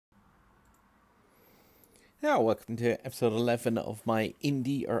Yeah, welcome to episode 11 of my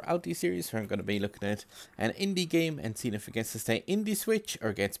indie or outie series, where I'm going to be looking at an indie game and seeing if it gets to stay indie switch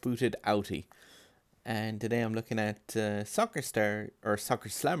or gets booted outie. And today I'm looking at Soccer Star or Soccer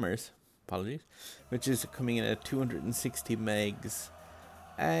Slammers, apologies, which is coming in at 260 megs.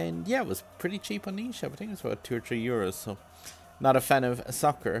 And yeah, it was pretty cheap on the eShop. I think it was about €2 or €3. So not a fan of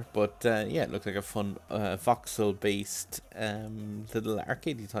soccer, but yeah, it looked like a fun voxel-based little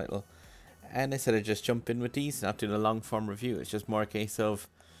arcadey title. And I said I'd just jump in with these, not doing a long form review. It's just more a case of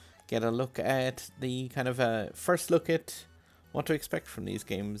get a look at the kind of first look at what to expect from these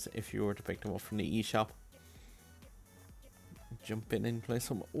games if you were to pick them up from the eShop. Jump in and play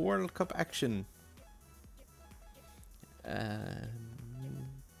some World Cup action. And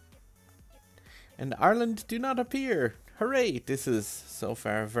Ireland do not appear. Hooray! This is so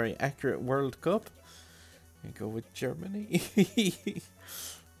far a very accurate World Cup. I go with Germany.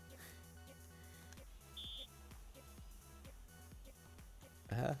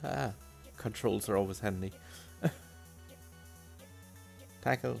 Controls are always handy.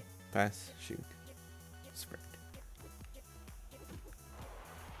 Tackle, pass, shoot, sprint.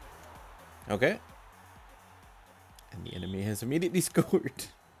 Okay. And the enemy has immediately scored.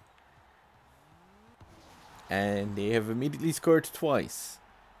 And they have immediately scored twice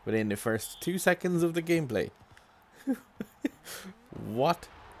within the first 2 seconds of the gameplay. What?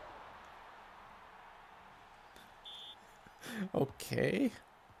 Okay.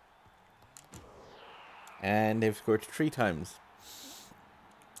 And they've scored 3 times.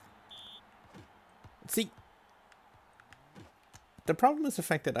 See, the problem is the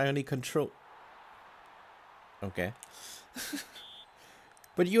fact that I only control... Okay.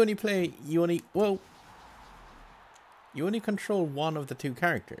 But you only control one of the 2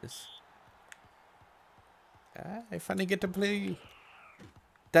 characters. I finally get to play...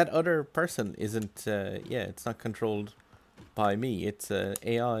 That other person isn't, yeah, it's not controlled by me. It's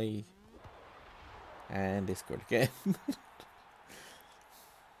AI. And they scored again.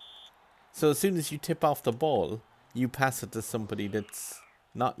 So as soon as you tip off the ball, you pass it to somebody that's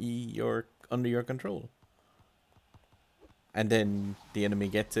not under your control. And then the enemy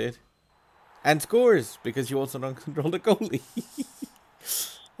gets it. And scores, because you also don't control the goalie.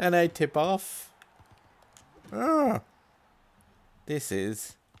 And I tip off. Ah, this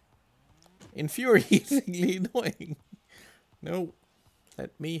is infuriatingly annoying. No,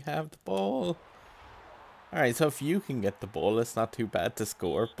 let me have the ball. Alright, so if you can get the ball, it's not too bad to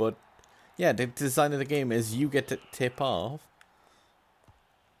score. But yeah, the design of the game is you get to tip off.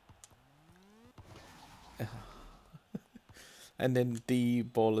 And then the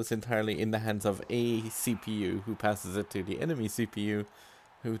ball is entirely in the hands of a CPU who passes it to the enemy CPU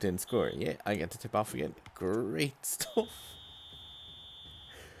who then score. Yeah, I get to tip off again. Great stuff.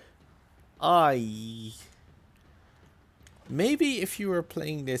 Maybe if you were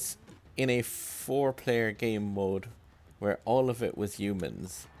playing this in a 4-player game mode where all of it was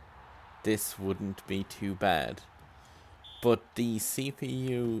humans, this wouldn't be too bad. But the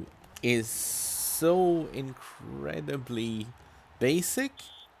CPU is so incredibly basic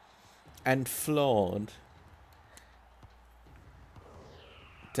and flawed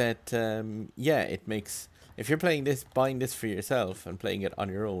that yeah, it makes, if you're playing this, buying this for yourself and playing it on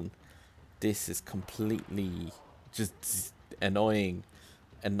your own, this is completely just annoying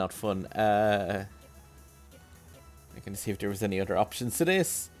and not fun. I can see if there was any other options to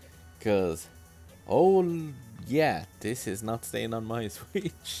this, because oh yeah, this is not staying on my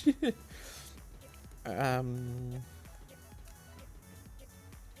Switch.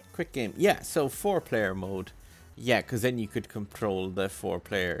 Quick game, yeah. So 4-player mode, yeah, because then you could control the 4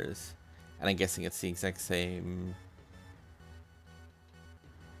 players, and I'm guessing it's the exact same.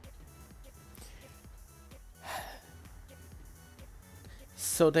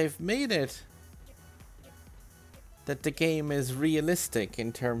 So they've made it that the game is realistic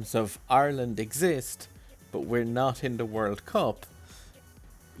in terms of Ireland exist, but we're not in the World Cup.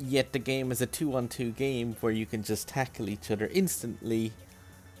 Yet the game is a 2-on-2 game where you can just tackle each other instantly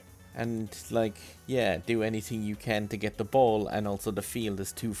and, like, yeah, do anything you can to get the ball, and also the field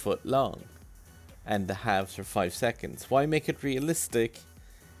is 2 foot long and the halves are 5 seconds. Why make it realistic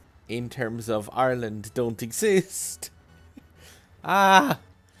in terms of Ireland don't exist? Ah!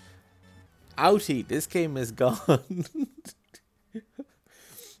 Outie, this game is gone.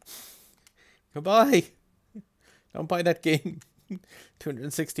 Goodbye. Don't buy that game.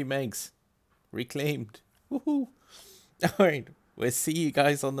 260 megs. Reclaimed. Woohoo. Alright, we'll see you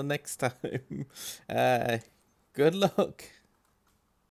guys on the next time. Good luck.